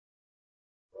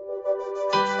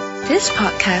This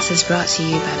podcast is brought to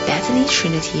you by Bethany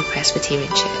Trinity Presbyterian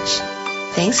Church.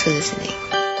 Thanks for listening.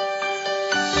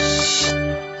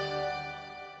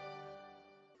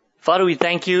 Father, we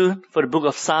thank you for the book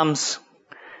of Psalms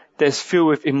that's filled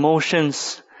with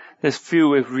emotions, that's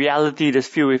filled with reality, that's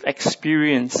filled with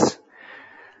experience.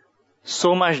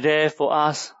 So much there for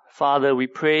us, Father. We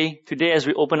pray today as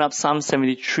we open up Psalm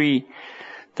 73,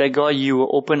 that God, you will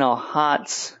open our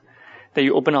hearts, that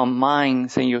you open our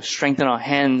minds and you strengthen our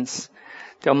hands.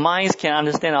 That our minds can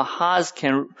understand, our hearts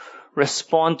can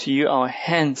respond to you, our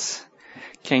hands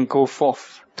can go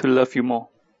forth to love you more.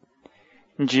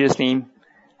 In Jesus' name,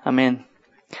 amen.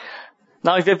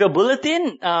 Now, if you have your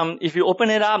bulletin, if you open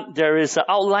it up, there is an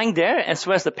outline there as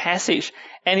well as the passage.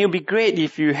 And it'll be great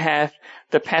if you have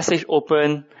the passage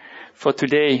open for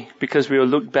today, because we will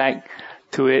look back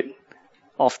to it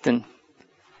often.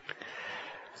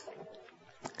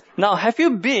 Now, have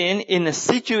you been in a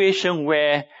situation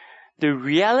where the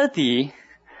reality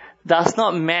does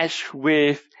not match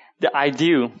with the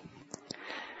ideal?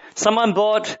 Someone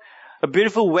bought a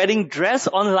beautiful wedding dress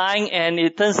online and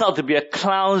it turns out to be a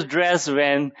clown's dress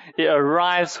when it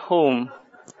arrives home.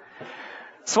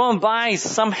 Someone buys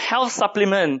some health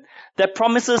supplement that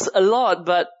promises a lot,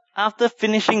 but after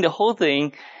finishing the whole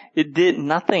thing, it did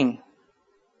nothing.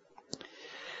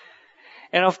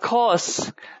 And of course,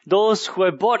 those who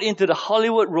have bought into the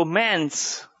Hollywood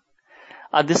romance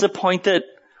are disappointed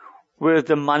with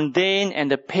the mundane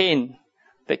and the pain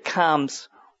that comes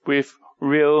with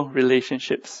real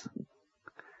relationships.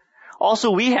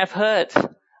 Also, we have heard,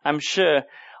 I'm sure,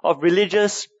 of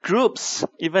religious groups,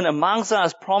 even amongst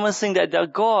us, promising that their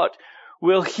God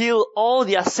will heal all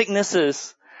their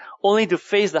sicknesses, only to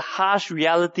face the harsh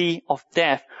reality of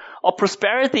death or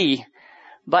prosperity,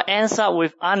 but ends up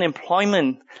with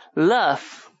unemployment,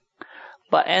 love,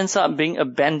 but ends up being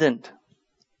abandoned.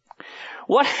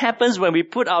 What happens when we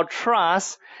put our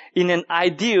trust in an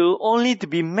ideal only to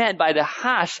be met by the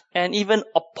harsh and even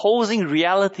opposing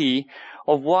reality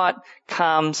of what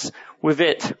comes with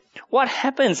it? What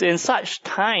happens in such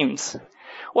times?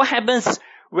 What happens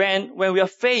when we are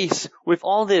faced with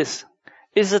all this?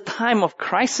 It's a time of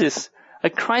crisis, a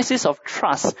crisis of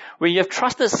trust, where you have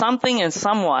trusted something and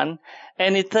someone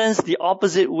and it turns the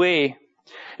opposite way.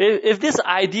 If this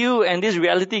ideal and this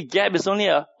reality gap is only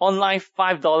an online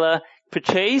 $5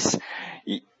 purchase,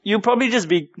 you'll probably just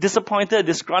be disappointed,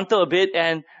 disgruntled a bit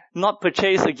and not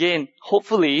purchase again.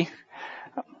 Hopefully,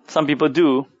 some people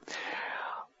do.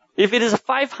 If it is a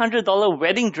 $500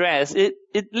 wedding dress, it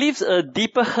leaves a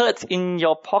deeper hurt in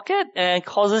your pocket and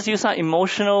causes you some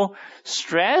emotional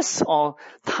stress or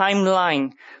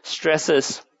timeline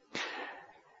stresses.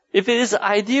 If it is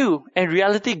ideal and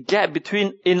reality gap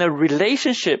in a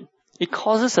relationship, it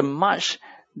causes a much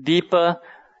deeper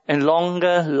and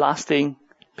longer lasting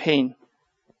pain.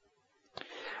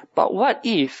 But what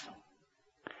if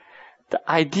the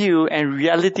ideal and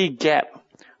reality gap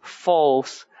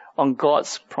falls on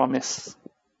God's promise?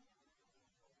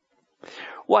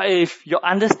 What if your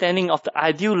understanding of the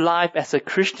ideal life as a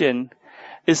Christian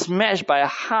is matched by a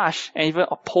harsh and even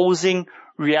opposing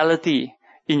reality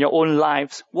in your own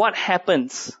lives? What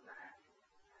happens?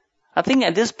 I think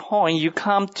at this point you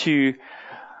come to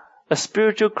a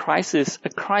spiritual crisis, a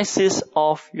crisis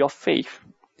of your faith.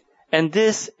 And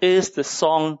this is the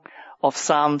song of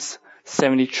Psalms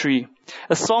 73.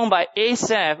 A song by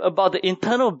Asaph about the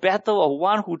internal battle of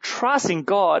one who trusts in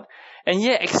God and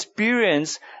yet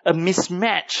experience a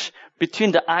mismatch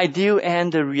between the ideal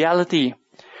and the reality.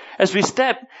 As we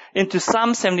step into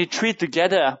Psalm 73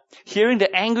 together, hearing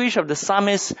the anguish of the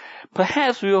psalmist,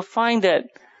 perhaps we will find that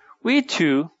we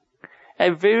too,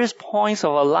 at various points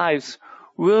of our lives,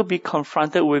 will be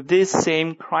confronted with this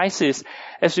same crisis.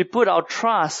 As we put our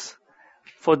trust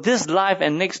for this life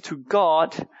and next to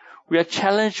God, we are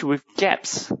challenged with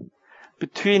gaps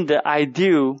between the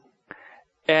ideal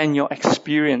and your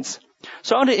experience.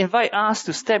 So I want to invite us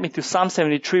to step into Psalm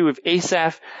 73 with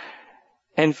Asaph.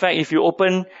 In fact, if you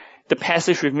open the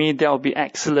passage with me, that will be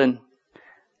excellent.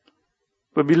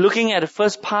 We'll be looking at the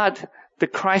first part, the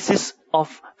crisis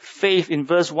of faith in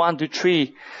verse 1 to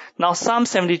 3. Now, Psalm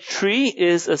 73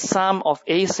 is a psalm of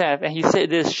Asaph, and he said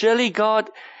this: surely God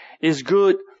is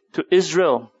good to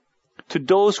Israel, to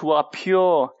those who are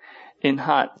pure in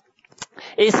heart.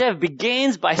 Asaph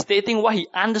begins by stating what he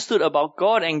understood about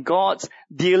God and God's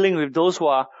dealing with those who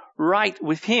are right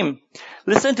with him.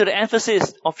 Listen to the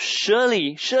emphasis of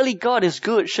surely. Surely God is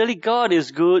good. Surely God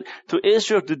is good to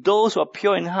Israel, to those who are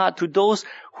pure in heart, to those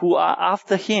who are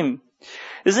after him.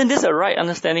 Isn't this a right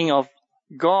understanding of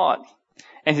God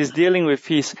and his dealing with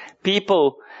his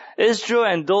people? Israel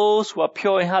and those who are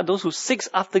pure in heart, those who seek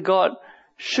after God,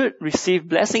 should receive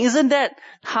blessing. Isn't that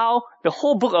how the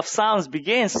whole book of Psalms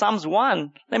begins? Psalms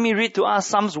 1. Let me read to us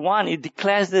Psalms 1. It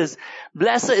declares this: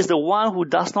 Blessed is the one who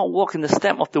does not walk in the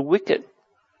step of the wicked.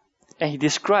 And he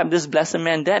described this blessed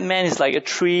man. That man is like a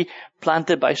tree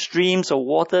planted by streams of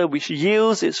water, which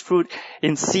yields its fruit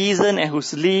in season and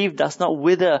whose leaf does not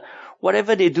wither.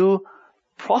 Whatever they do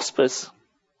prospers.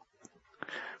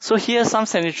 So here Psalm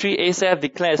 73, Asaph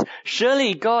declares,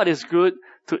 surely God is good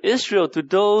to Israel, to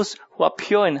those who are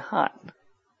pure in heart.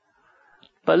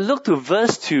 But look to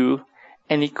verse 2,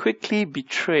 and he quickly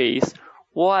betrays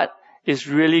what is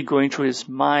really going through his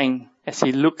mind as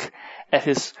he looked at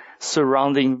his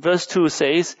surrounding. Verse 2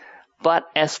 says, but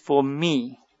as for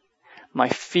me, my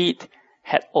feet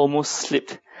had almost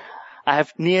slipped. I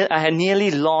had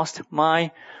nearly lost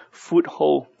my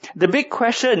foothold. The big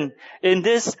question in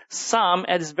this psalm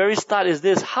at its very start is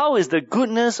this: how is the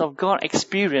goodness of God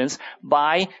experienced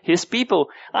by his people?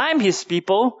 I'm his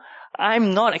people.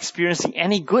 I'm not experiencing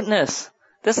any goodness.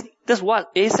 That's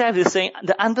what Asaph is saying.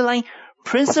 The underlying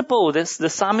principle that the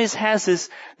psalmist has is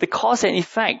the cause and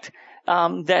effect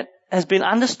that has been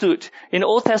understood. In the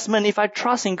Old Testament, if I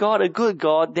trust in God, a good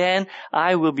God, then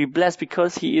I will be blessed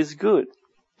because he is good.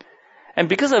 And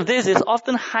because of this, it's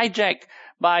often hijacked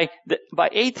by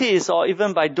atheists or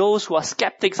even by those who are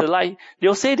skeptics alike.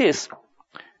 They'll say this: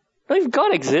 if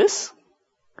God exists,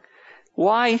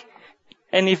 why?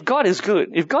 And if God is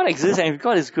good, if God exists and if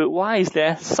God is good, why is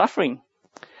there suffering?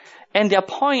 And their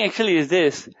point actually is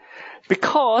this: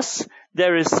 because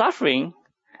there is suffering,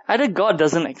 either God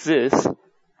doesn't exist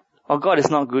or God is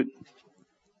not good.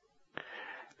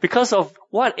 Because of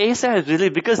what Asaph has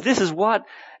believed, because this is what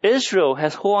Israel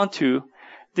has held on to,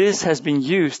 this has been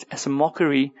used as a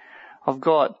mockery of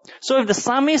God. So if the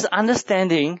psalmist's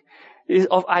understanding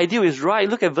of ideal is right,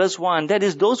 look at verse 1. That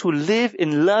is, those who live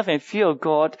in love and fear of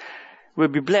God will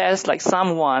be blessed, like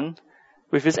Psalm 1,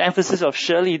 with his emphasis of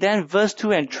surely. Then verse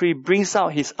 2 and 3 brings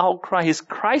out his outcry, his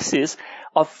crisis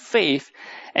of faith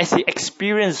as he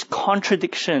experienced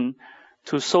contradiction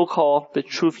to so-called the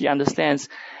truth he understands.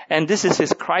 And this is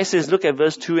his crisis. Look at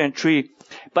verse 2 and 3.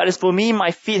 But as for me,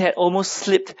 my feet had almost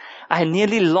slipped. I had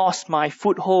nearly lost my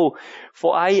foothold,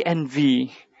 for I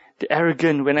envy the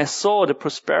arrogant when I saw the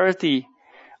prosperity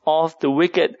of the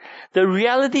wicked. The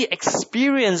reality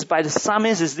experienced by the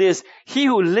psalmist is this: he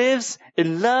who lives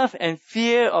in love and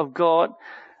fear of God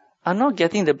are not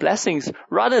getting the blessings.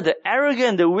 Rather, the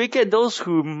arrogant, the wicked, those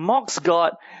who mocks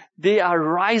God, they are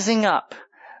rising up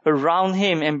around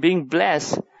him and being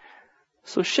blessed.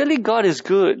 So surely God is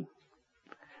good,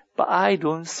 but I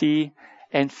don't see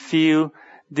and feel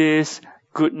this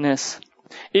goodness.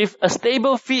 If a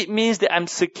stable feet means that I'm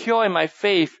secure in my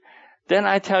faith, then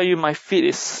I tell you my feet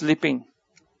is slipping,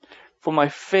 for my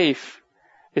faith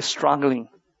is struggling.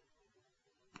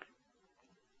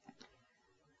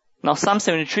 Now Psalm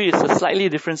 73 is a slightly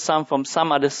different psalm from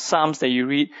some other psalms that you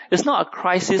read. It's not a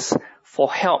crisis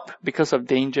for help because of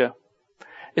danger.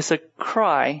 It's a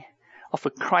cry of a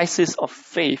crisis of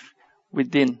faith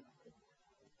within.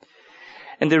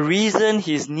 And the reason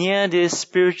he's near this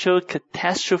spiritual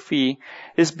catastrophe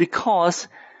is because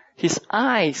his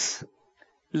eyes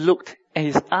looked and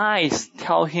his eyes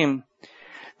tell him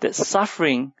that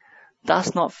suffering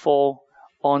does not fall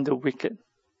on the wicked.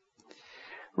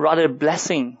 Rather,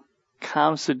 blessing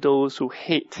comes to those who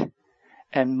hate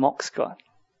and mocks God.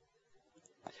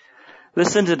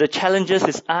 Listen to the challenges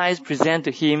his eyes present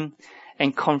to him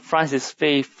and confronts his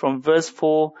faith from verse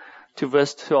 4 to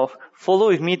verse 12. Follow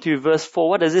with me to verse 4.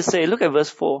 What does it say? Look at verse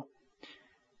 4.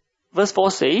 Verse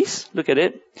 4 says, look at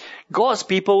it: God's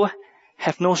people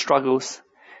have no struggles.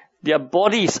 Their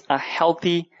bodies are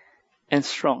healthy and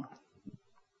strong.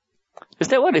 Is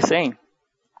that what it's saying?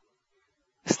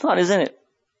 It's not, isn't it?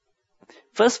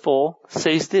 Verse 4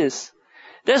 says this.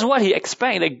 That's what he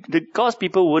expects, that God's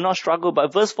people will not struggle.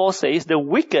 But verse 4 says, the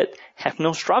wicked have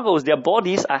no struggles. Their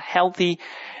bodies are healthy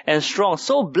and strong.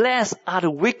 So blessed are the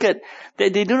wicked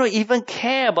that they do not even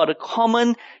care about the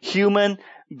common human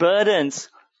burdens.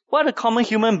 What are the common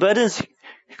human burdens?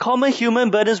 Common human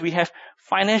burdens, we have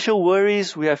financial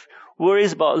worries, we have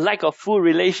worries about lack of food,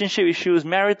 relationship issues,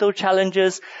 marital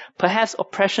challenges, perhaps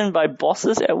oppression by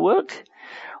bosses at work,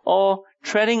 or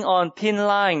treading on thin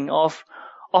line of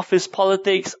office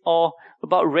politics, or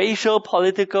about racial,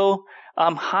 political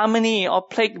harmony, or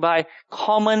plagued by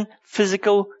common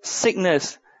physical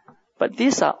sickness. But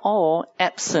these are all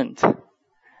absent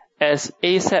as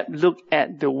Asaph looked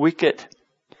at the wicked.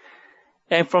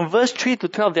 And from verse 3 to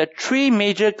 12, there are three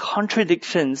major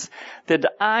contradictions that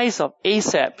the eyes of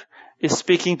Asaph is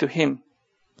speaking to him.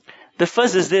 The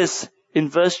first is this: in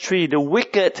verse 3, the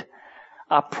wicked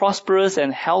are prosperous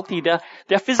and healthy.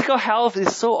 Their physical health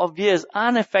is so obvious,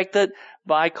 unaffected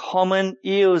by common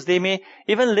ills. They may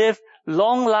even live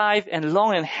long life and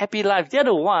long and happy life. They're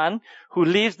the one who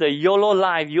lives the YOLO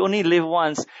life. You only live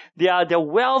once. Their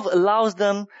wealth allows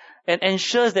them and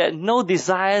ensures that no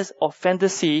desires or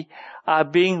fantasy are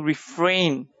being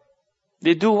refrained.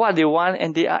 They do what they want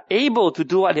and they are able to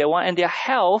do what they want, and their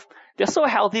health, they're so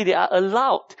healthy they are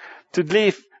allowed to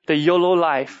live the YOLO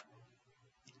life.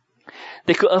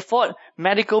 They could afford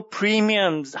medical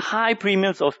premiums, high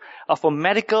premiums for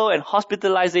medical and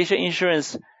hospitalization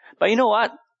insurance. But you know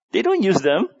what? They don't use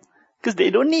them because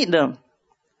they don't need them.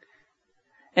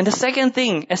 And the second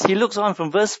thing, as he looks on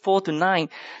from verse 4 to 9,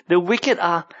 the wicked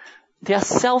they are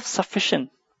self-sufficient.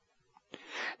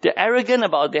 They're arrogant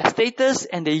about their status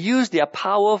and they use their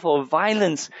power for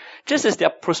violence. Just as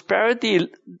their prosperity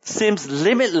seems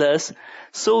limitless,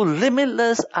 so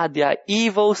limitless are their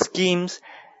evil schemes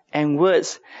and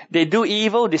words. They do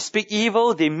evil, they speak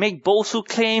evil, they make boastful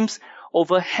claims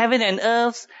over heaven and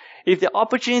earth. If there are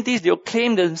opportunities, they'll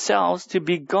claim themselves to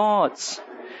be gods.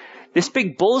 They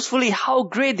speak boastfully how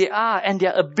great they are and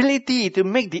their ability to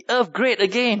make the earth great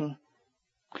again.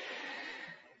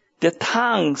 Their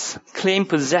tongues claim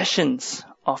possessions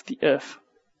of the earth.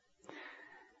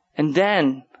 And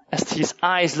then, as his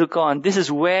eyes look on, this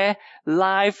is where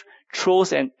life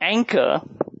throws an anchor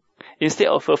instead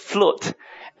of a float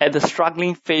at the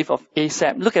struggling faith of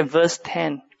Asaph. Look at verse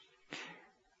 10.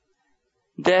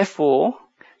 Therefore,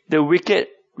 the wicked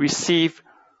receive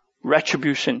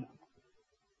retribution.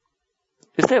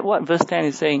 Is that what verse 10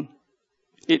 is saying?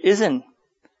 It isn't.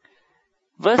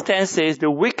 Verse 10 says the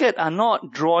wicked are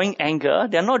not drawing anger,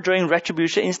 they are not drawing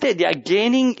retribution. Instead, they are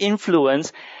gaining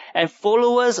influence and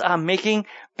followers are making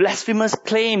blasphemous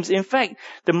claims. In fact,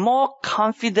 the more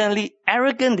confidently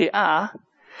arrogant they are,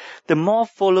 the more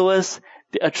followers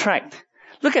they attract.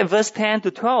 Look at verse 10 to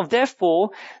 12.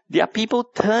 Therefore, their people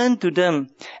turn to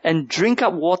them and drink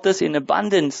up waters in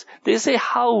abundance. They say,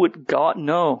 how would God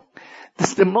know?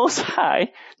 Does the Most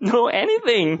High know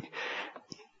anything?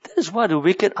 That is what the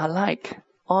wicked are like.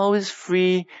 Always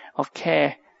free of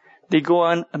care. They go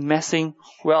on amassing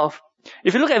wealth.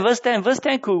 If you look at verse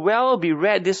 10 could well be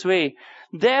read this way.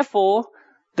 Therefore,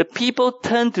 the people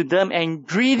turn to them and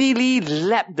greedily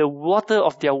lap the water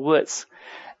of their words.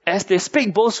 As they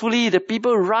speak boastfully, the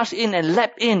people rush in and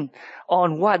lap in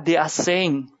on what they are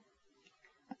saying.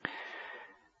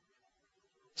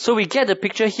 So we get the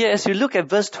picture here. As you look at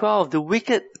verse 12, the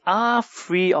wicked are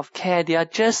free of care. They are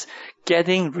just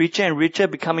getting richer and richer,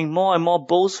 becoming more and more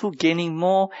boastful, gaining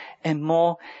more and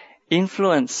more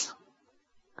influence.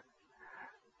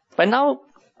 But now,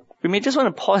 we may just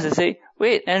want to pause and say,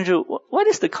 wait, Andrew, what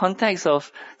is the context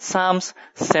of Psalms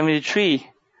 73?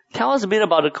 Tell us a bit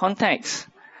about the context.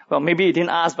 Well, maybe you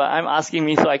didn't ask, but I'm asking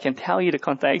me so I can tell you the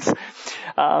context.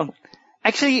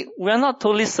 Actually, we're not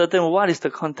totally certain what is the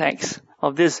context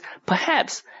of this.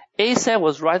 Perhaps Asaph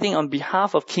was writing on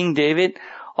behalf of King David,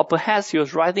 or perhaps he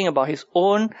was writing about his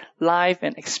own life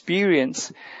and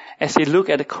experience as he looked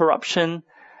at the corruption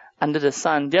under the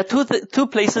sun. There are two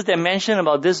places that mention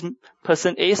about this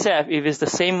person, Asaph, if it's the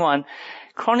same one.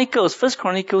 First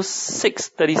Chronicles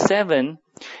 6:37,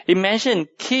 it mentioned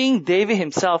King David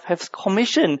himself has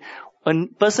commissioned a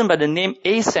person by the name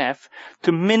Asaph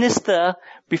to minister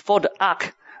before the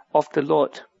ark of the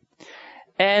Lord.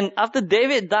 And after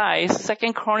David dies,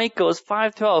 2 Chronicles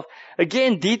 5:12,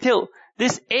 again detailed,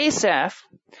 this Asaph,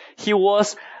 he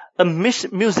was a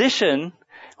musician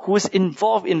who was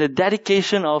involved in the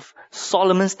dedication of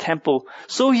Solomon's temple.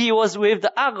 So he was with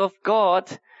the ark of God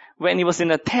when he was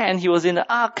in a tent. He was in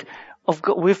the ark of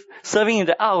God, serving in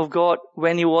the ark of God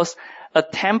when he was a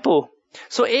temple.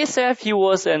 So Asaph, he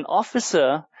was an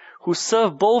officer who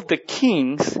served both the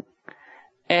kings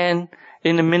and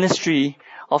in the ministry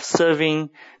of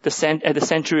serving at the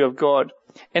sanctuary of God.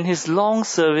 And his long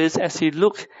service, as he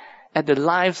looked at the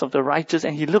lives of the righteous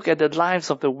and he looked at the lives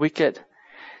of the wicked,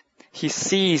 he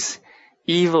sees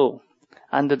evil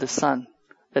under the sun,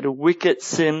 that the wicked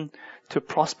seem to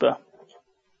prosper.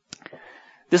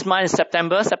 This month is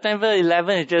September. September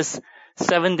 11 is just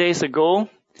 7 days ago.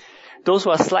 Those who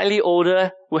are slightly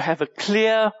older will have a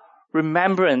clear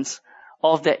remembrance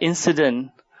of that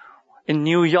incident in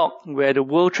New York where the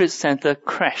World Trade Center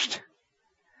crashed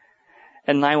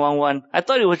at 9/11. I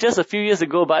thought it was just a few years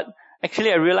ago, but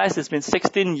actually I realized it's been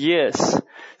 16 years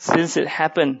since it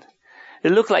happened.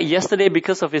 It looked like yesterday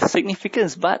because of its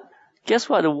significance, but guess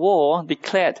what? The war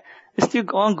declared is still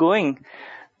ongoing.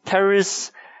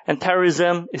 Terrorists and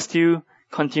terrorism is still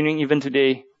continuing even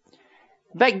today.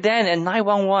 Back then at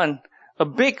 9/11, a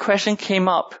big question came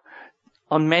up.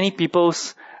 on many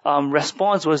people's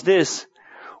response was this: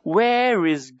 where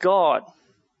is God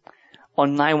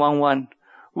on 911?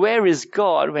 Where is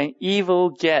God when evil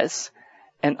gets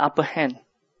an upper hand?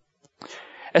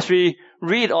 As we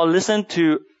read or listen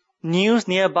to news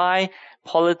nearby,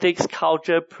 politics,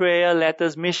 culture, prayer,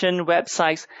 letters, mission,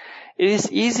 websites, it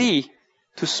is easy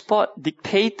to spot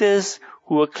dictators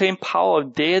who acclaim power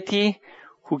of deity,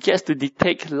 who gets to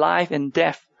dictate life and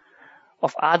death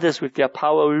of others with their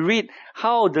power. We read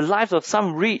how the lives of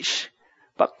some rich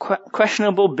but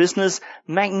questionable business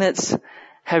magnates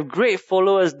have great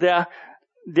followers. Their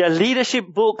leadership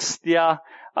books, their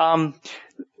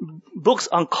books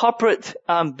on corporate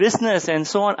business and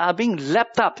so on are being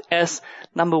lapped up as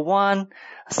number one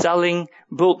selling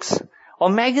books. Or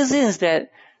magazines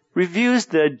that reviews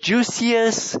the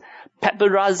juiciest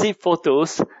paparazzi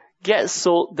photos get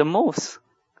sold the most.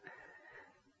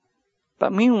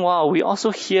 But meanwhile, we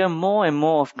also hear more and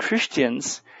more of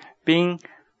Christians being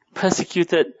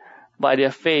persecuted by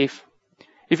their faith.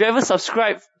 If you ever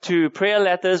subscribe to prayer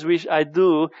letters, which I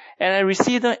do, and I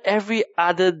receive them every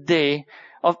other day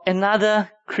of another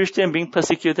Christian being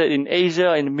persecuted in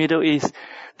Asia and the Middle East,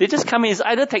 they just come in. It's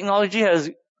either technology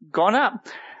has gone up,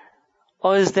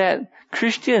 or is that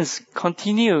Christians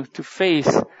continue to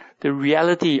face the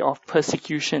reality of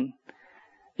persecution,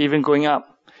 even going up.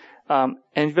 And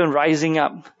even rising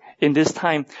up in this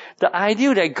time. The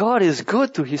idea that God is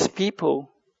good to His people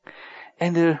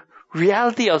and the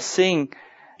reality of saying,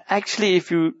 actually,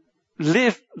 if you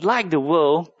live like the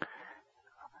world,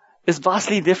 is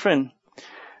vastly different.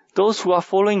 Those who are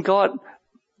following God,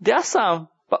 there are some,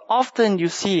 but often you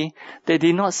see they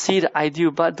did not see the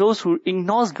ideal, but those who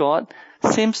ignores God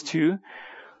seems to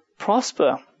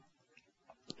prosper.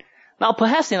 Now,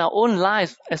 perhaps in our own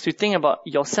lives, as we think about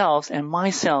yourselves and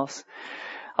myself,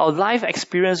 our life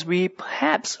experience, we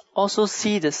perhaps also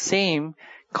see the same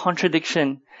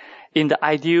contradiction in the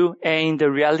ideal and in the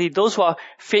reality. Those who are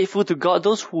faithful to God,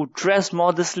 those who dress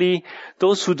modestly,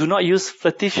 those who do not use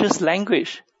flirtatious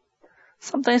language,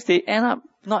 sometimes they end up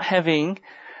not having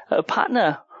a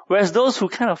partner. Whereas those who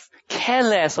kind of care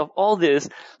less of all this,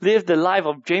 live the life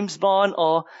of James Bond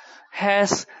or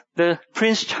has the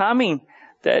Prince Charming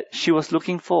that she was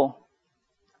looking for.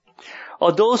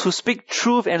 Or those who speak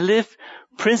truth and live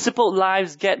principled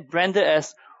lives get branded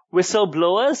as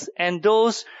whistleblowers, and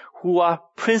those who are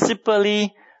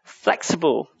principally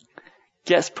flexible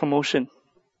gets promotion.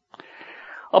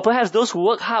 Or perhaps those who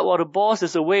work hard while the boss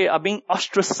is away are being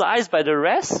ostracized by the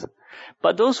rest,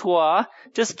 but those who are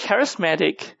just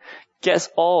charismatic gets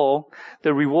all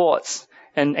the rewards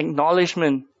and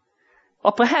acknowledgement.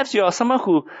 Or perhaps you are someone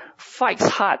who fights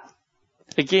hard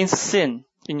against sin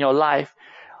in your life,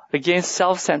 against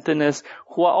self-centeredness,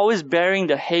 who are always bearing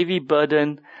the heavy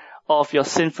burden of your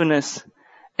sinfulness.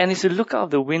 And as you look out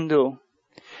the window,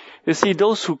 you see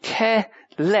those who care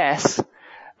less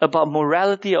about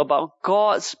morality, about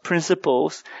God's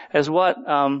principles, as what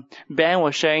Ben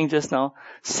was sharing just now,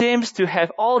 seems to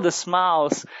have all the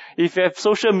smiles. If you have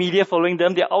social media following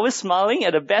them, they're always smiling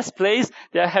at the best place,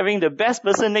 they're having the best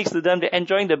person next to them, they're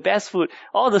enjoying the best food.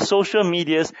 All the social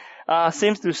medias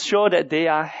seems to show that they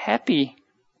are happy.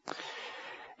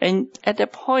 And at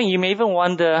that point, you may even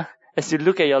wonder, as you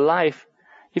look at your life,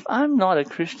 if I'm not a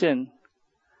Christian,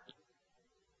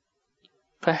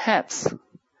 perhaps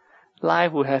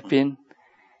life would have been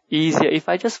easier. If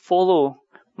I just follow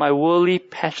my worldly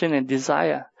passion and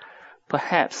desire,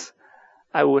 perhaps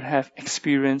I would have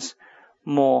experienced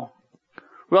more.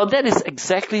 Well, that is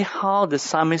exactly how the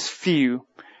psalmist feels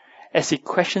as he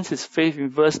questions his faith in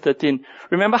verse 13.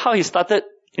 Remember how he started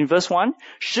in verse 1?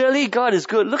 Surely God is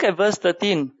good. Look at verse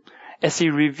 13 as he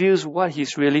reveals what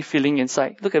he's really feeling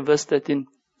inside. Look at verse 13.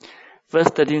 Verse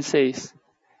 13 says,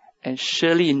 and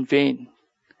surely in vain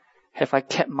have I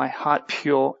kept my heart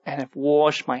pure and have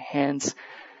washed my hands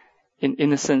in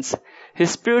innocence.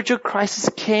 His spiritual crisis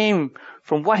came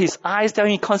from what his eyes tell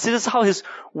him. He considers how his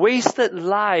wasted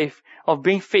life of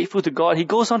being faithful to God. He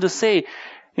goes on to say,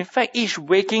 in fact, each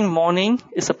waking morning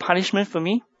is a punishment for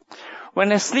me.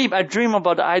 When I sleep, I dream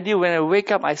about the ideal. When I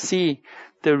wake up, I see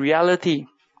the reality.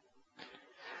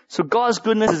 So God's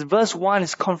goodness in verse 1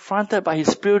 is confronted by his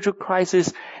spiritual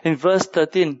crisis in verse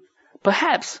 13.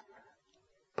 Perhaps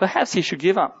he should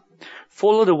give up,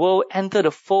 follow the world, enter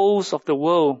the folds of the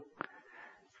world.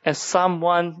 As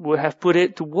someone would have put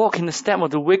it, to walk in the step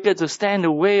of the wicked, to stand in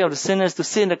the way of the sinners, to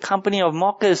sit in the company of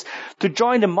mockers, to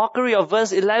join the mockery of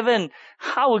verse 11.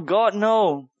 How would God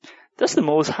know? Does the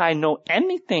Most High know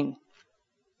anything?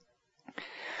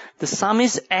 The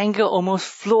psalmist's anger almost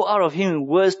flowed out of him in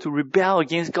words to rebel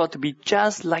against God, to be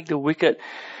just like the wicked.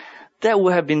 That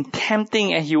would have been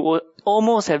tempting, and he would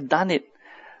almost have done it.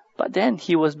 But then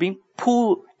he was being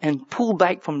pulled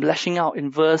back from lashing out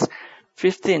in verse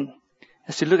 15.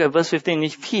 As you look at verse 15,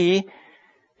 if he,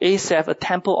 Asaph, a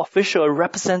temple official, a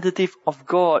representative of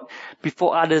God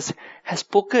before others, has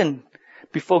spoken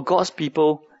before God's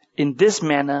people in this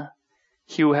manner,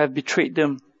 he will have betrayed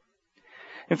them.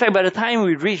 In fact, by the time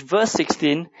we reach verse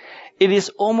 16, it is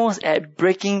almost at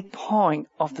breaking point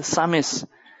of the psalmist.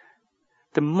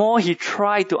 The more he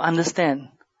tried to understand,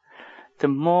 the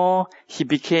more he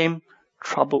became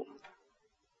troubled.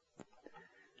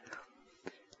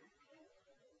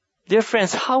 Dear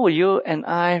friends, how will you and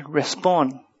I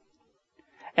respond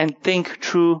and think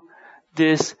through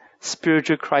this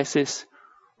spiritual crisis?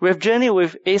 We have journeyed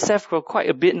with Asaph for quite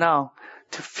a bit now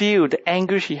to feel the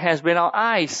anguish he has when our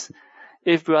eyes,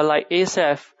 if we are like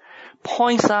Asaph,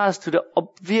 points us to the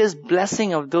obvious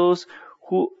blessing of those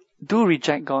who do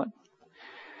reject God.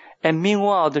 And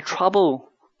meanwhile, the trouble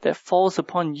that falls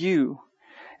upon you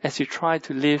as you try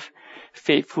to live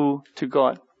faithful to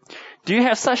God. Do you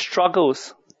have such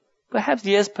struggles? Perhaps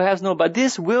yes, perhaps no, but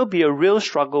this will be a real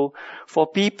struggle for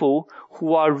people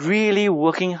who are really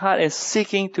working hard and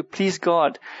seeking to please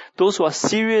God. Those who are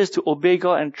serious to obey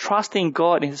God and trusting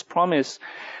God in His promise.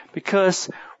 Because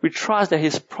we trust that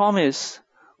His promise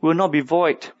will not be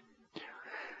void.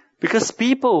 Because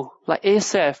people like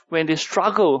Asaph, when they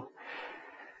struggle,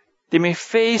 they may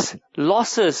face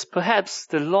losses, perhaps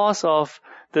the loss of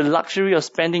the luxury of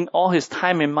spending all his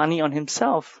time and money on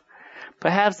himself.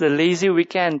 Perhaps the lazy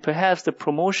weekend, perhaps the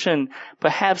promotion,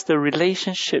 perhaps the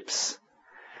relationships.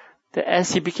 That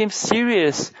as he became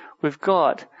serious with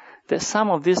God, that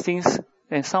some of these things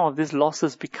and some of these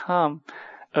losses become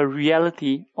a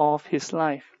reality of his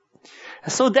life.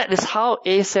 And so that is how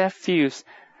Asaph feels.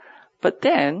 But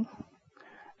then,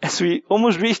 as we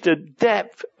almost reach the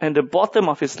depth and the bottom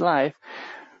of his life,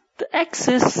 the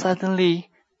axis suddenly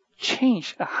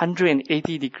changed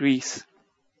 180 degrees.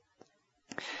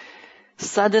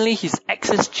 Suddenly his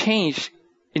axis changed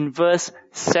in verse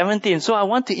 17. So I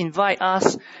want to invite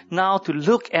us now to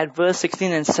look at verse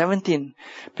 16 and 17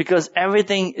 because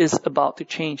everything is about to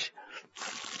change.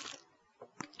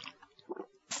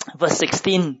 Verse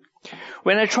 16.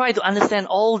 When I tried to understand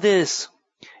all this,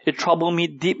 it troubled me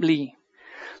deeply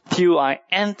till I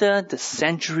entered the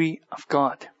sanctuary of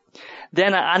God.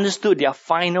 Then I understood their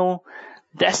final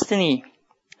destiny.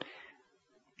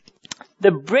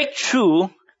 The breakthrough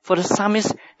for the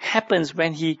psalmist happens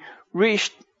when he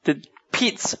reached the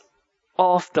pits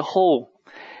of the hole.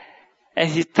 And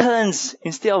he turns,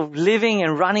 instead of living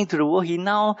and running to the world, he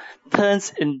now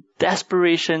turns in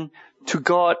desperation to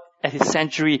God at his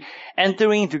sanctuary.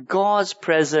 Entering into God's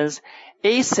presence,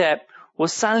 Asaph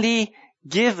was suddenly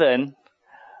given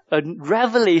a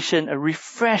revelation, a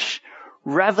refreshed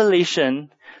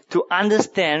revelation to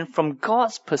understand from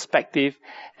God's perspective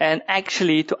and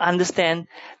actually to understand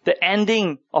the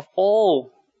ending of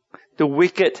all the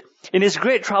wicked. In his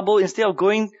great trouble, instead of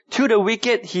going to the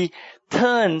wicked, he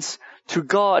turns to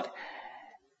God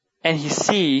and he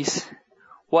sees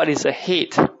what is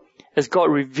ahead as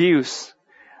God reveals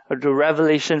the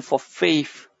revelation for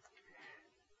faith.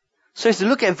 So as you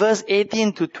look at verse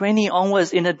 18 to 20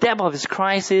 onwards, in the depth of his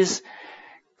crisis,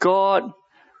 God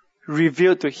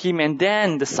revealed to him, and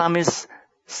then the psalmist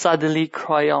suddenly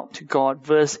cried out to God.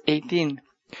 Verse 18,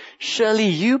 surely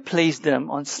you placed them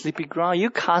on sleepy ground. You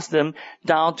cast them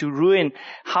down to ruin.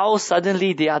 How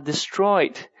suddenly they are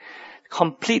destroyed,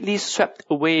 completely swept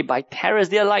away by terrors.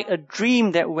 They are like a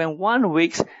dream that when one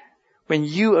wakes, when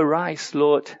you arise,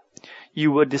 Lord,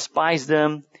 you will despise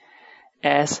them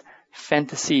as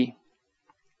fantasy.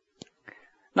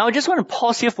 Now I just want to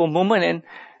pause here for a moment and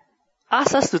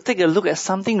ask us to take a look at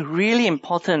something really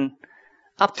important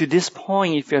up to this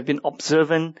point. If you have been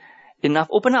observant enough,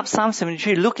 open up Psalm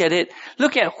 73, look at it.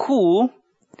 Look at who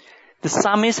the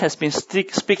psalmist has been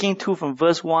speaking to from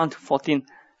verse 1 to 14.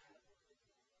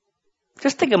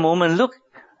 Just take a moment, look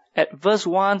at verse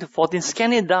 1 to 14,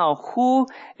 scan it down. Who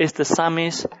is the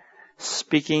psalmist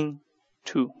speaking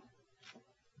to?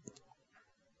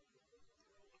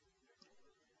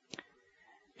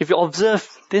 If you observe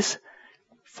this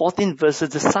 14 verses,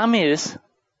 the psalmist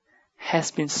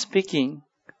has been speaking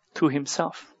to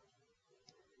himself.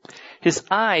 His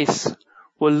eyes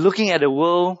were looking at the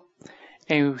world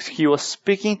and he was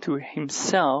speaking to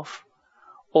himself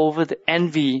over the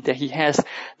envy that he has.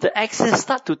 The axis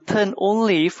starts to turn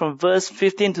only from verse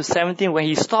 15 to 17 when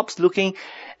he stops looking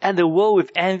at the world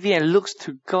with envy and looks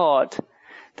to God,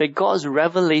 that God's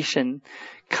revelation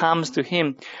comes to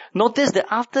him. Notice that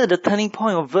after the turning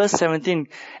point of verse 17,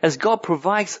 as God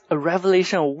provides a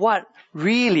revelation of what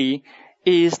really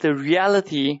is the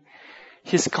reality,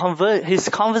 his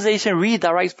conversation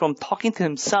redirects from talking to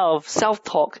himself,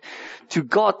 self-talk, to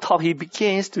God talk. He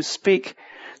begins to speak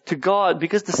to God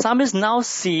because the psalmist now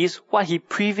sees what he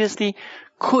previously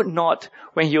could not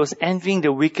when he was envying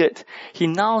the wicked. He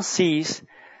now sees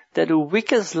that the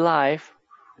wicked's life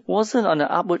wasn't on an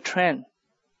upward trend.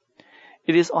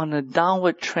 It is on a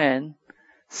downward trend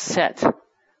set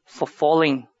for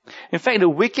falling. In fact, the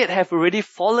wicked have already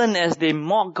fallen as they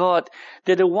mock God.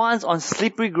 They're the ones on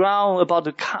slippery ground about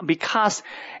to be cast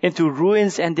into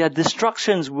ruins, and their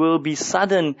destructions will be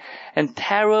sudden, and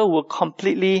terror will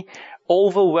completely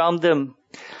overwhelm them.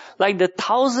 Like the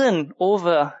 1,000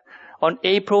 over on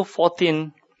April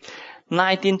 14,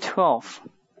 1912.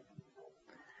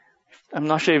 I'm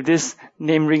not sure if this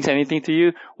name rings anything to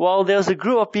you. Well, there was a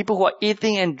group of people who are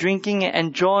eating and drinking and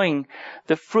enjoying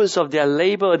the fruits of their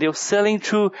labor. They were sailing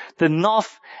through the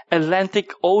North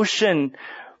Atlantic Ocean,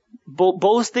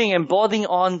 boasting and boarding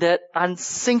on that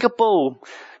unsinkable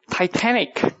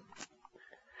Titanic.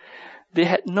 They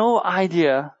had no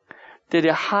idea that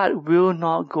their heart will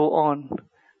not go on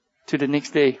to the next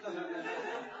day.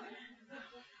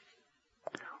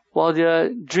 While they're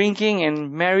drinking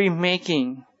and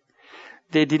merrymaking,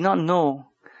 they did not know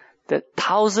that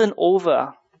 1,000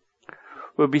 over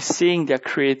will be seeing their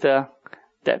Creator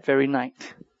that very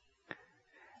night.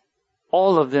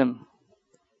 All of them,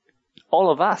 all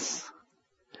of us,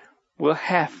 will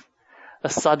have a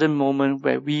sudden moment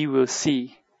where we will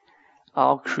see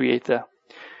our Creator.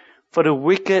 For the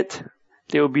wicked,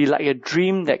 they will be like a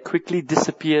dream that quickly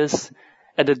disappears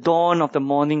at the dawn of the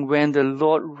morning when the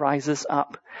Lord rises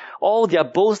up. All their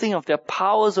boasting of their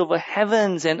powers over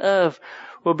heavens and earth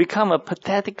will become a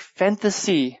pathetic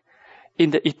fantasy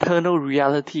in the eternal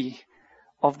reality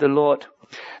of the Lord.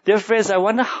 Dear friends, I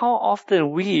wonder how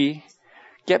often we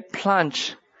get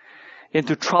plunged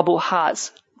into troubled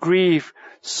hearts, grief,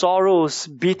 sorrows,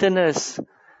 bitterness,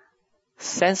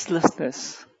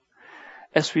 senselessness,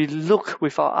 as we look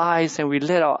with our eyes and we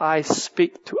let our eyes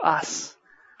speak to us,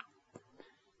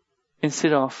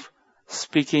 instead of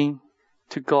speaking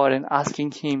to God and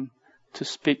asking Him to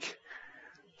speak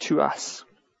to us.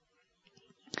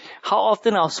 How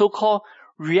often our so-called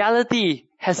reality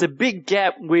has a big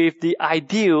gap with the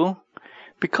ideal,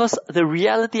 because the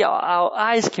reality our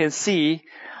eyes can see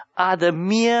are the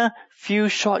mere few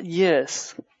short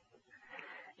years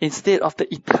instead of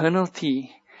the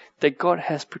eternity that God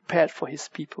has prepared for His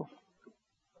people.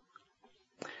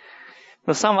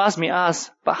 Now some of us may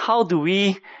ask, but how do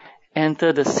we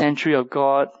enter the sanctuary of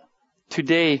God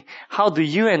today? How do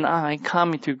you and I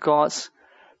come into God's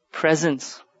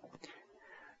presence?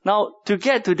 Now, to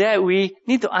get to that, we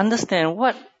need to understand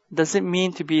what does it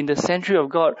mean to be in the sanctuary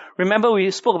of God. Remember, we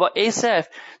spoke about Asaph.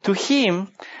 To him,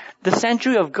 the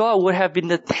sanctuary of God would have been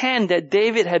the tent that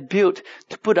David had built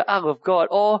to put the ark of God,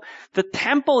 or the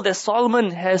temple that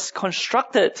Solomon has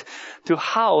constructed to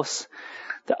house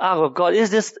the ark of God.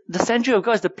 The sanctuary of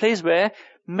God is the place where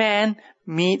man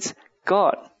meets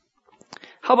God.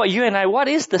 How about you and I? What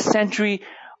is the sanctuary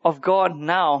of God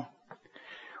now?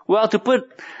 Well, to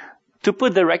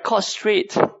put the record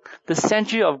straight, the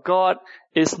sanctuary of God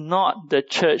is not the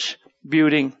church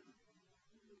building.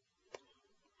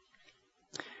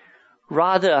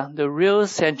 Rather, the real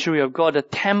sanctuary of God, the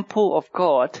temple of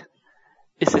God,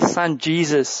 is His Son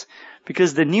Jesus.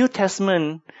 Because the New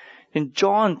Testament, in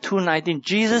John 2:19,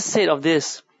 Jesus said of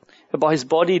this, about His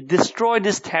body, destroy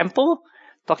this temple,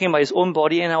 talking about His own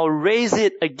body, and I will raise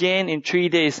it again in 3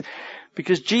 days.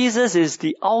 Because Jesus is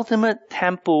the ultimate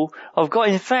temple of God.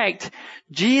 In fact,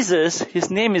 Jesus,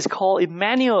 His name is called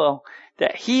Emmanuel,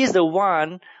 that He is the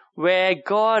one where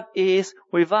God is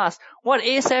with us. What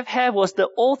Asaph had was the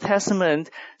Old Testament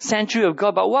sanctuary of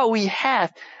God, but what we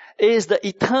have is the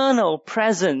eternal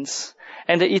presence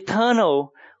and the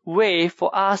eternal way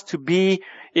for us to be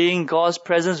in God's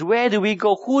presence. Where do we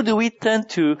go? Who do we turn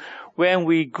to when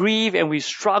we grieve and we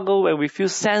struggle, when we feel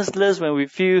senseless, when we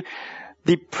feel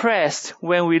depressed,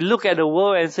 when we look at the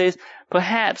world and say,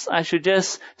 perhaps I should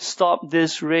just stop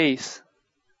this race?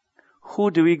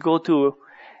 Who do we go to?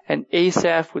 And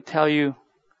Asaph would tell you,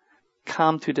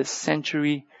 come to the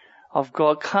sanctuary of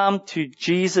God. Come to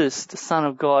Jesus, the Son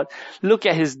of God. Look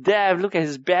at His death, look at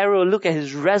His burial, look at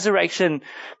His resurrection,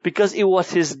 because it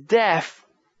was His death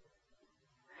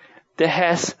that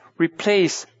has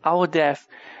replaced our death.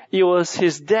 It was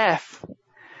His death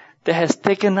that has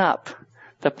taken up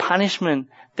the punishment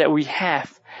that we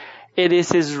have. It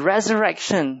is His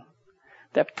resurrection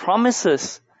that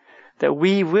promises that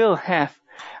we will have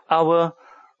our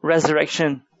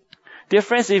resurrection. Dear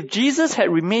friends, if Jesus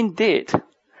had remained dead,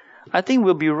 I think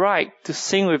we'll be right to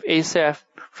sing with Asaph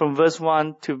from verse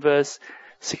 1 to verse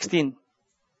 16.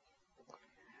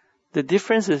 The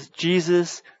difference is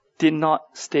Jesus did not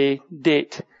stay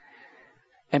dead.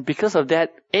 And because of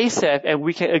that, Asaph, and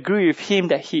we can agree with him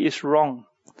that he is wrong.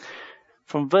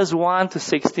 From verse 1 to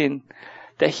 16,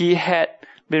 that he had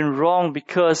been wrong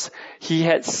because he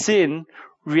had seen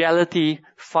reality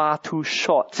far too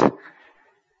short.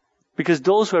 Because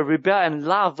those who have rebelled and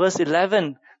laughed, verse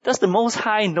 11, does the Most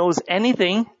High knows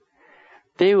anything?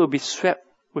 They will be swept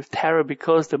with terror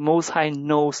because the Most High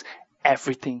knows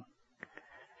everything.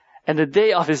 And the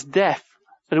day of his death,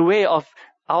 the way of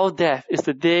our death, is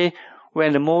the day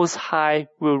when the Most High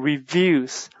will reveal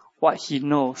what he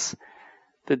knows.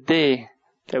 The day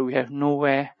that we have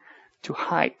nowhere to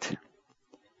hide.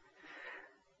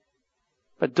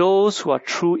 But those who are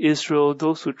true Israel,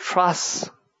 those who trust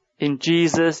in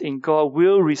Jesus, in God,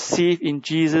 will receive in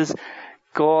Jesus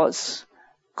God's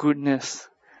goodness.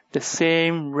 The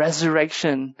same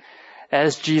resurrection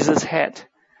as Jesus had.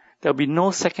 There will be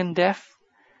no second death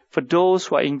for those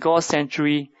who are in God's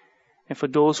sanctuary and for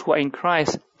those who are in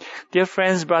Christ. Dear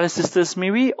friends, brothers and sisters,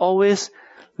 may we always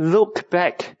look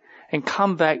back and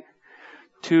come back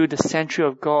to the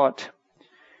sanctuary of God.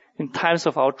 In times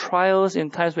of our trials,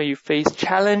 in times when you face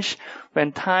challenge,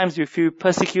 when times you feel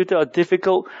persecuted or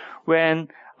difficult, when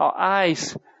our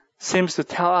eyes seems to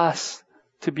tell us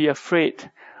to be afraid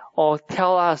or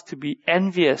tell us to be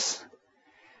envious,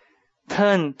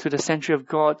 turn to the sanctuary of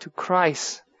God, to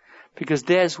Christ, because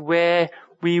that's where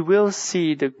we will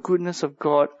see the goodness of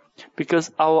God,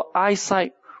 because our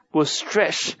eyesight will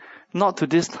stretch not to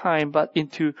this time, but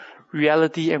into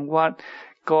reality and what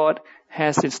God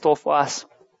has in store for us.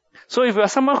 So if you are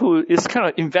someone who is kind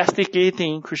of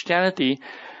investigating Christianity,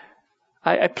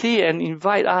 I plead and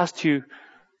invite us to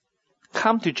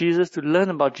come to Jesus, to learn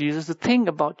about Jesus, to think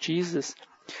about Jesus,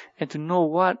 and to know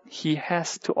what he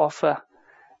has to offer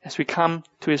as we come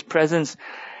to his presence.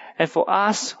 And for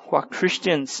us who are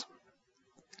Christians,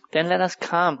 then let us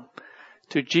come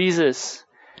to Jesus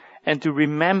and to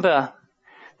remember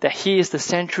that he is the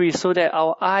sanctuary, so that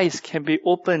our eyes can be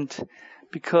opened,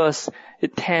 because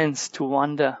it tends to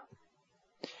wander.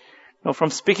 Now, from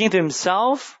speaking to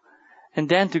himself and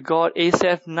then to God,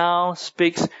 Asaph now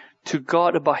speaks to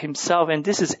God about himself. And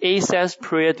this is Asaph's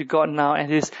prayer to God now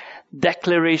and his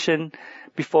declaration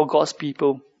before God's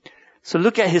people. So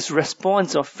look at his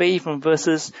response of faith from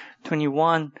verses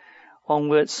 21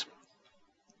 onwards.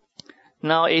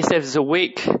 Now Asaph is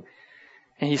awake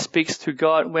and he speaks to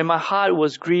God. When my heart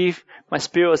was grieved, my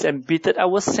spirit was embittered. I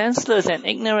was senseless and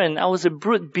ignorant. I was a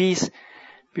brute beast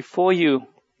before you.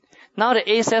 Now that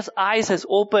Asaph's eyes has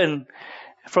opened,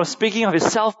 from speaking of his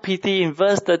self-pity in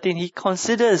verse 13, he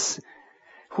considers,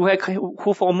 who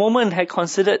for a moment had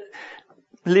considered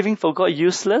living for God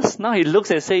useless. Now he looks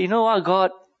and says, you know what,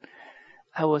 God,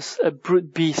 I was a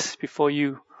brute beast before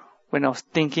you when I was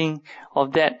thinking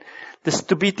of that. The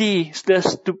stupidity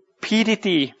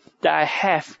that I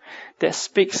have that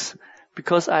speaks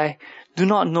because I do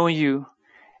not know you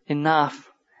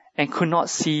enough and could not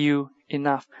see you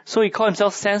enough. So he called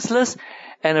himself senseless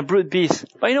and a brute beast.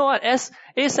 But you know what? As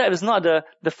Asaph is not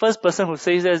the first person who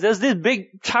says this. There's this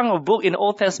big chunk of book in the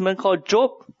Old Testament called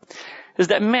Job. It's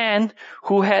that man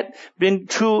who has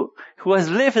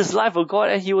lived his life for God,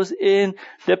 and he was in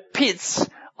the pits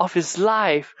of his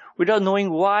life without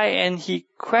knowing why, and he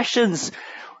questions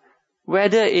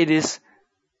whether it is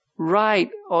right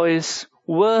or is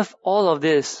worth all of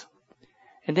this.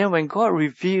 And then when God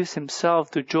reveals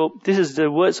himself to Job, this is the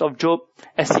words of Job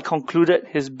as he concluded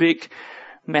his big,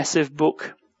 massive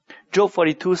book. Job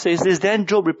 42 says this, Then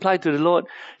Job replied to the Lord,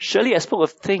 Surely I spoke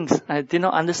of things I did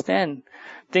not understand,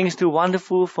 things too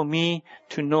wonderful for me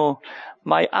to know.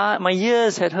 My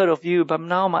ears had heard of you, but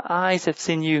now my eyes have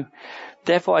seen you.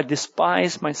 Therefore I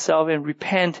despise myself and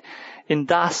repent in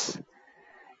dust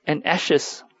and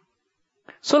ashes.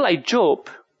 So like Job,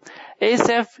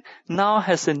 Asaph now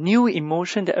has a new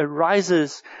emotion that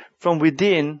arises from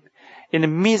within in the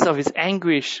midst of his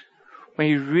anguish when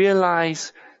he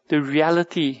realizes the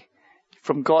reality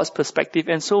from God's perspective.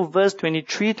 And so verse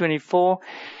 23, 24,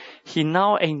 he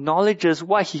now acknowledges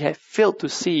what he had failed to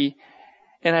see.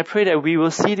 And I pray that we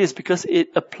will see this because it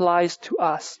applies to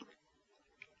us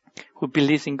who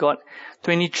believes in God.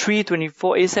 23,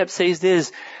 24, Asaph says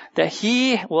this, that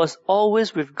he was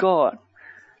always with God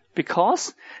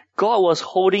because God was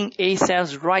holding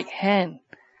Asaph's right hand.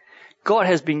 God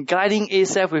has been guiding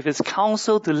Asaph with his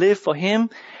counsel to live for him.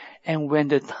 And when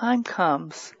the time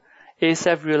comes,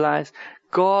 Asaph realized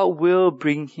God will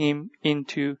bring him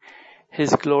into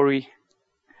his glory.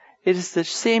 It is the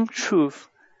same truth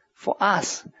for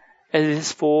us as it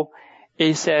is for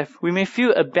Asaph. We may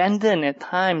feel abandoned at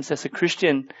times as a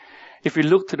Christian if we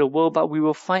look to the world, but we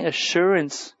will find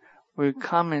assurance we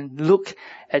come and look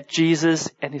at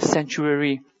Jesus and His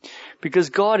sanctuary. Because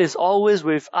God is always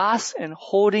with us and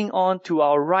holding on to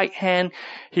our right hand.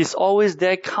 He's always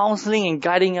there counseling and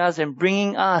guiding us and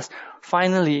bringing us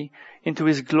finally into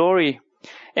His glory.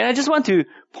 And I just want to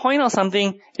point out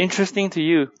something interesting to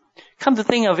you. Come to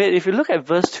think of it, if you look at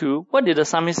verse 2, what did the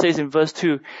psalmist say in verse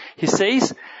 2? He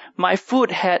says, my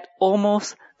foot had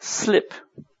almost slipped.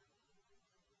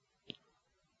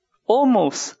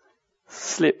 Almost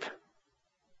slipped.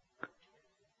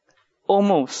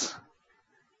 Almost.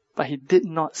 But he did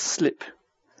not slip.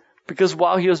 Because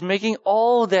while he was making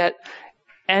all that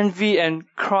envy and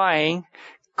crying,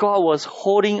 God was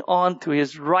holding on to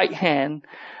his right hand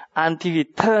until he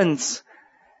turns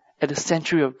at the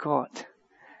sanctuary of God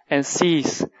and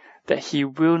sees that he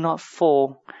will not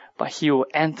fall, but he will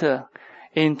enter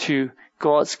into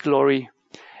God's glory.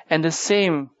 And the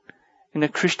same in the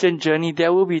Christian journey,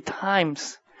 there will be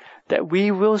times that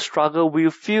we will struggle, we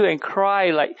will feel and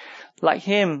cry like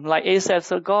him, like Asaph.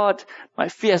 So God, my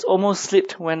feet has almost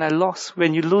slipped when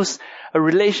you lose a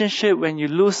relationship, when you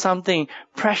lose something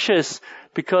precious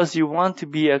because you want to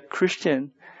be a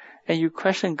Christian and you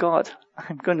question God,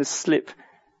 I'm going to slip.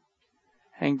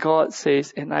 And God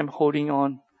says, and I'm holding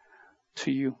on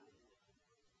to you.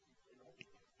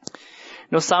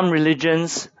 You know, some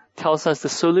religions tells us the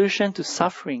solution to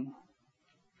suffering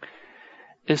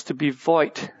is to be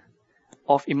void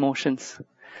of emotions.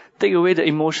 Take away the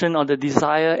emotion or the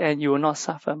desire and you will not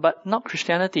suffer. But not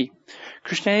Christianity.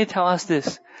 Christianity tells us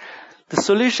this. The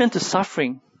solution to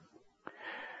suffering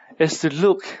is to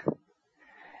look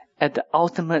at the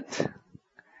ultimate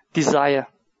desire.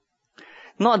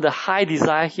 Not the high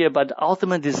desire here, but the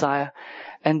ultimate desire.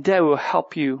 And that will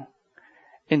help you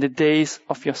in the days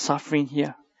of your suffering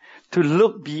here. To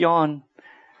look beyond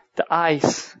the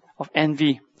eyes of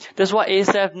envy. That's what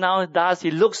Asaph now does. He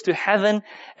looks to heaven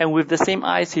and with the same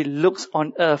eyes he looks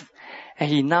on earth. And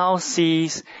he now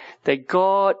sees that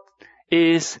God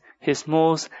is his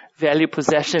most valued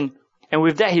possession. And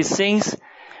with that he sings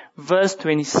verse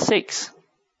 26,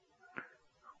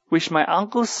 which my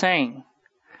uncle sang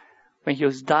when he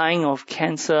was dying of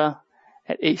cancer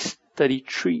at age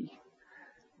 33,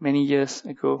 many years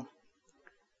ago.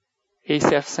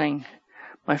 Asaph sang,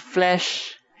 my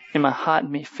flesh and my heart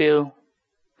may fail,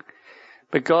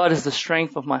 but God is the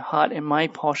strength of my heart and my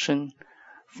portion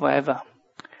forever.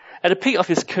 At the peak of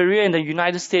his career in the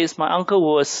United States, my uncle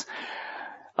was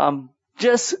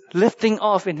just lifting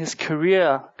off in his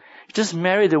career. He just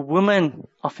married the woman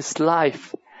of his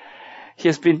life. He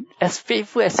has been as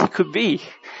faithful as he could be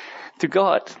to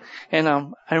God. And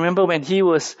I remember when he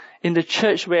was in the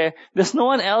church where there's no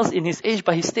one else in his age,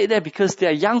 but he stayed there because there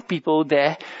are young people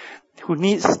there who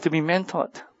needs to be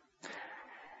mentored.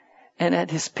 And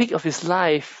at his peak of his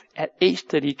life, at age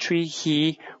 33,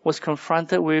 he was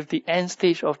confronted with the end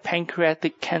stage of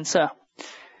pancreatic cancer.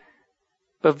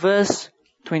 But verse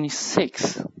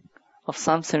 26 of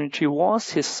Psalm 73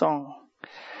 was his song.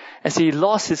 As he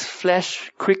lost his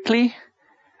flesh quickly,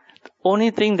 the only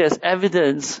thing there's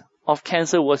evidence of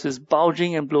cancer was his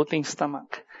bulging and bloating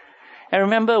stomach. I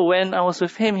remember when I was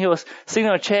with him, he was sitting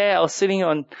on a chair, I was sitting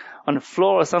on the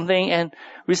floor or something, and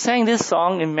we sang this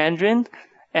song in Mandarin,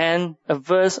 and a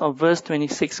verse of verse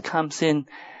 26 comes in,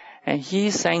 and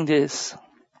he sang this.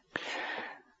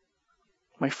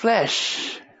 My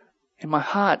flesh and my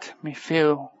heart may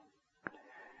fail,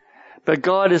 but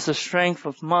God is the strength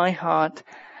of my heart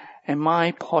and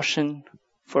my portion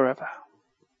forever.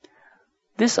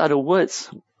 These are the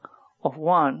words of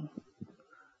one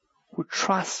who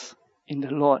trusts in the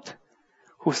Lord,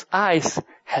 whose eyes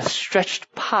have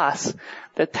stretched past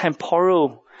the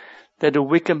temporal that the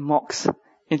wicked mocks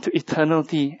into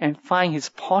eternity and find his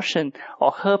portion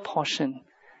or her portion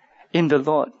in the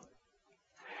Lord.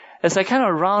 As I kind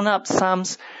of round up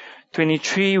Psalms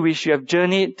 23, which you have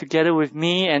journeyed together with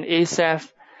me and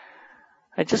Asaph,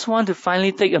 I just want to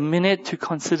finally take a minute to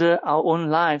consider our own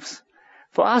lives.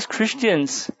 For us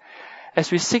Christians,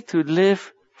 as we seek to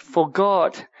live for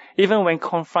God, even when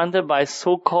confronted by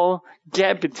so-called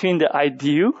gap between the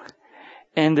ideal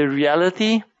and the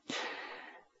reality,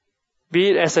 be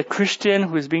it as a Christian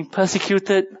who is being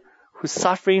persecuted, who's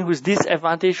suffering, who's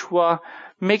disadvantaged, who are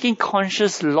making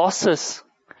conscious losses,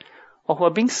 or who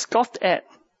are being scoffed at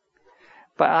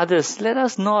by others, let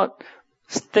us not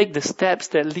take the steps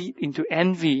that lead into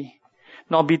envy,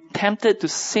 nor be tempted to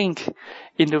sink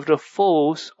into the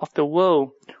foes of the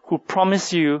world who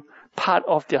promise you part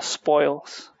of their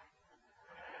spoils.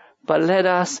 But let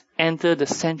us enter the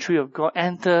sanctuary of God,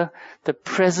 enter the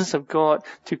presence of God,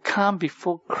 to come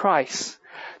before Christ,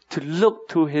 to look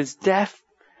to his death,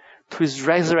 to his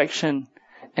resurrection,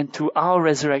 and to our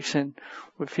resurrection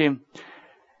with Him.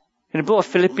 In the book of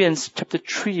Philippians chapter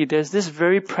 3, there's this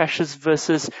very precious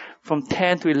verses from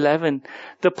 10 to 11.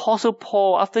 The Apostle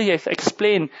Paul, after he has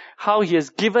explained how he has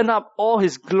given up all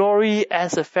his glory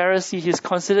as a Pharisee, he's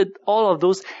considered all of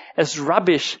those as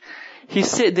rubbish. He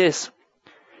said this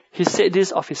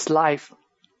of his life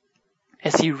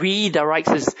as he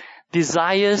redirects his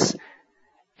desires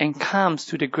and comes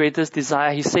to the greatest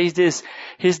desire. He says this,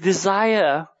 his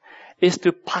desire is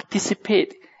to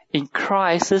participate in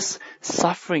Christ's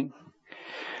suffering,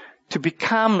 to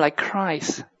become like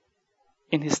Christ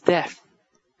in His death.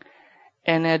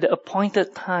 And at the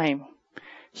appointed time,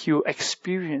 he will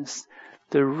experience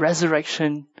the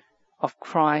resurrection of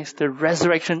Christ, the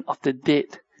resurrection of the dead,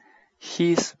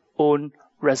 His own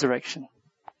resurrection.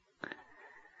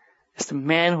 It's the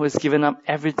man who has given up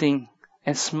everything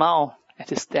and smiled at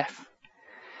his death.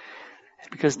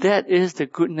 Because that is the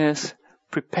goodness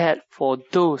prepared for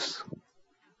those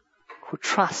who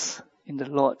trust in the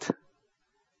Lord,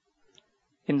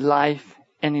 in life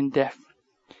and in death.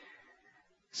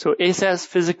 So Asaph's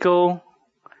physical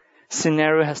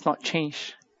scenario has not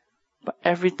changed, but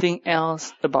everything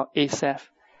else about Asaph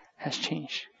has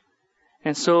changed.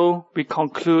 And so we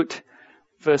conclude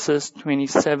verses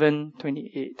 27,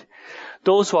 28.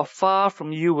 Those who are far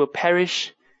from you will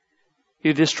perish.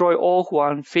 You destroy all who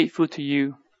are unfaithful to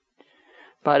you.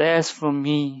 But as for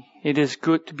me, it is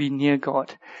good to be near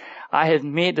God. I have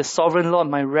made the sovereign Lord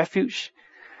my refuge.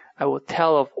 I will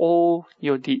tell of all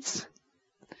your deeds.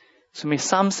 So may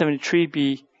Psalm 73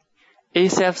 be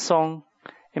Asaph's song,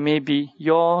 and may be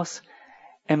yours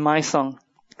and my song.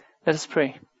 Let us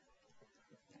pray.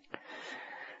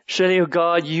 Surely, O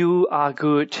God, you are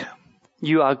good.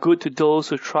 You are good to those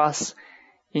who trust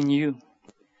in you.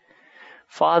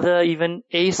 Father, even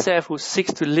Asaph, who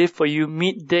seeks to live for you,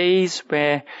 meet days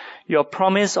where your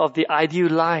promise of the ideal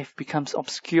life becomes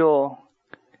obscure.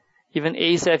 Even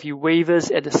Asaph, he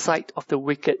wavers at the sight of the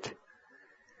wicked.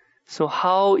 So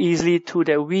how easily too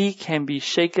that we can be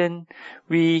shaken,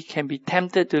 we can be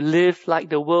tempted to live like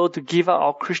the world, to give up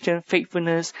our Christian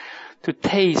faithfulness, to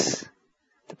taste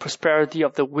the prosperity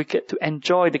of the wicked, to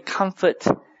enjoy the comfort,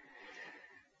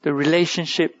 the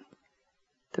relationship,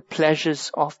 the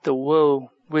pleasures of the world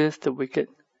with the wicked.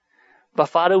 But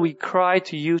Father, we cry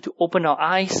to you to open our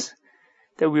eyes,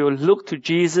 that we will look to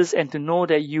Jesus and to know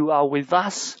that you are with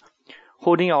us,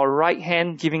 holding our right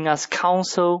hand, giving us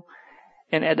counsel,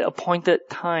 and at the appointed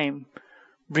time,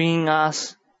 bringing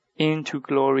us into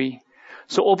glory.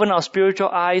 So open our spiritual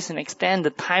eyes and extend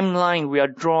the timeline we are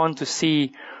drawn to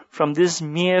see from this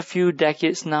mere few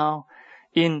decades now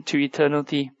into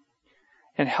eternity.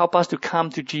 And help us to come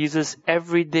to Jesus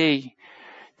every day,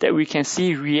 that we can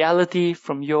see reality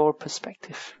from your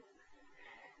perspective.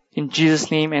 In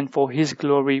Jesus' name and for His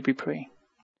glory we pray.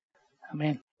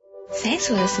 Amen. Thanks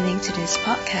for listening to this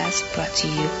podcast brought to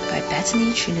you by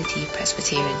Bethany Trinity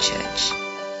Presbyterian Church.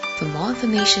 For more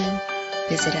information,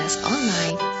 visit us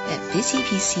online at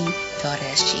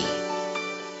busypc.sg.